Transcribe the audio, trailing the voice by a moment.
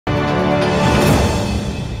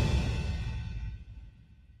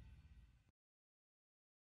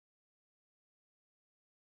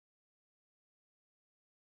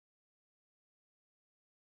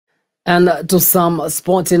And to some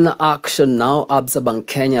sporting action now, ABSA Bank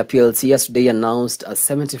Kenya PLC yesterday announced a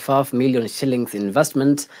 75 million shillings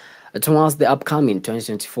investment towards the upcoming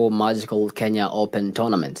 2024 Magical Kenya Open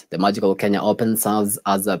tournament. The Magical Kenya Open serves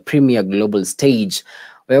as a premier global stage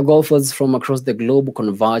where golfers from across the globe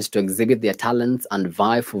converge to exhibit their talents and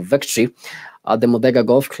vie for victory at the Muthaiga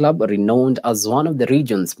Golf Club, renowned as one of the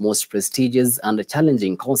region's most prestigious and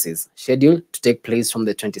challenging courses. Scheduled to take place from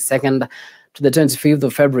the 22nd to the 25th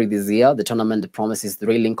of February this year, the tournament promises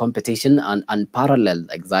thrilling competition and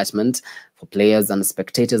unparalleled excitement for players and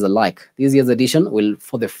spectators alike. This year's edition will,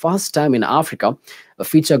 for the first time in Africa,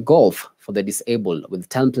 feature golf for the disabled, with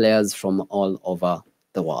 10 players from all over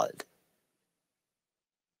the world.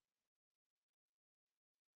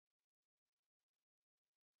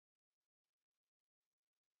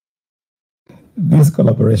 These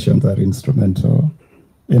collaborations are instrumental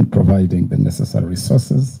in providing the necessary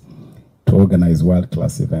resources to organize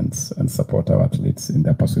world-class events and support our athletes in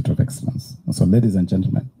their pursuit of excellence. And so, ladies and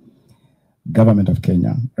gentlemen, Government of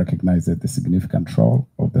Kenya recognizes the significant role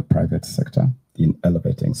of the private sector in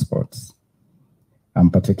elevating sports. I'm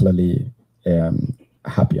particularly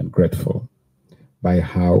happy and grateful by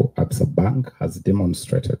how ABSA Bank has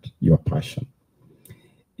demonstrated your passion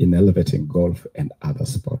in elevating golf and other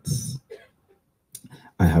sports.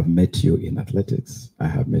 I have met you in athletics. I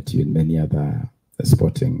have met you in many other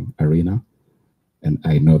sporting arena, and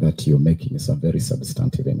I know that you're making some very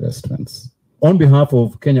substantive investments. On behalf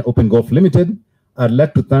of Kenya Open Golf Limited, I'd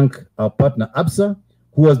like to thank our partner ABSA,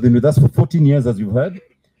 who has been with us for 14 years, as you've heard.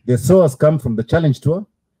 They saw us come from the Challenge Tour.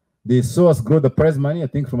 They saw us grow the prize money, I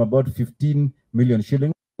think from about 15 million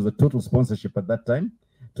shillings, the total sponsorship at that time,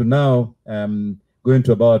 to now going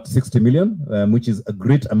to about 60 million, which is a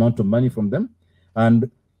great amount of money from them.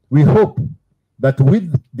 And we hope that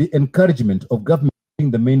with the encouragement of government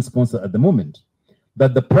being the main sponsor at the moment,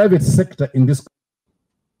 that the private sector in this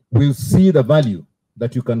will see the value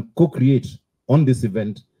that you can co-create on this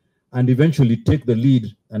event and eventually take the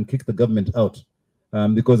lead and kick the government out.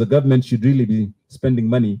 Because the government should really be spending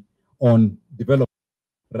money on development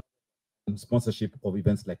and sponsorship of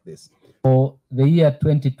events like this. For the year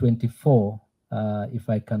 2024, if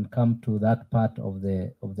I can come to that part of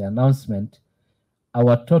the announcement,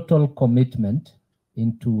 our total commitment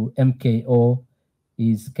into MKO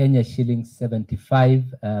is Kenya shillings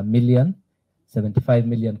 75 million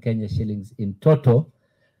Kenya shillings in total,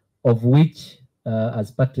 of which, as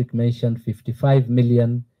Patrick mentioned, 55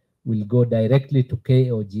 million will go directly to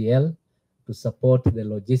KOGL to support the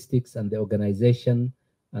logistics and the organization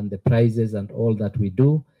and the prizes and all that we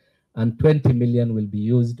do, and 20 million will be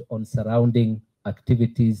used on surrounding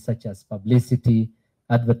activities such as publicity,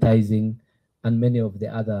 advertising, and many of the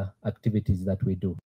other activities that we do.